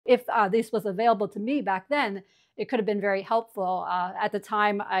if this was available to me back then, it could have been very helpful. At the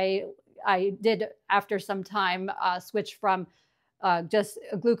time, I did, after some time, switch from just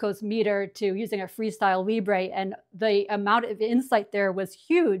a glucose meter to using a Freestyle Libre, and the amount of insight there was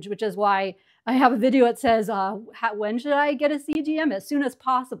huge, which is why I have a video that says, when should I get a CGM? As soon as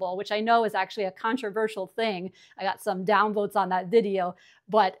possible, which I know is actually a controversial thing. I got some downvotes on that video,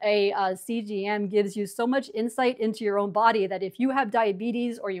 but a CGM gives you so much insight into your own body that if you have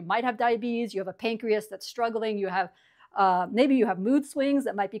diabetes, or you might have diabetes, you have a pancreas that's struggling, you have maybe you have mood swings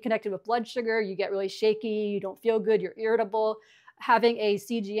that might be connected with blood sugar, you get really shaky, you don't feel good, you're irritable. Having a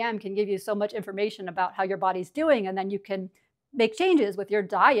CGM can give you so much information about how your body's doing, and then you can make changes with your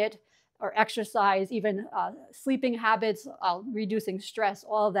diet or exercise, even sleeping habits, reducing stress.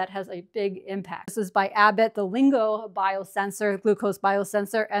 All of that has a big impact. This is by Abbott, the Lingo biosensor, glucose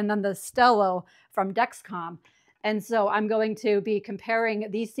biosensor, and then the Stelo from Dexcom. And so I'm going to be comparing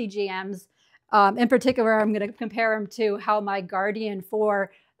these CGMs. In particular, I'm going to compare them to how my Guardian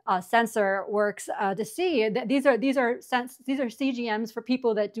 4 sensor works, to see that these are CGMs for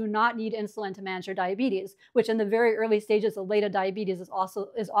people that do not need insulin to manage their diabetes, which in the very early stages of late diabetes is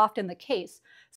often the case.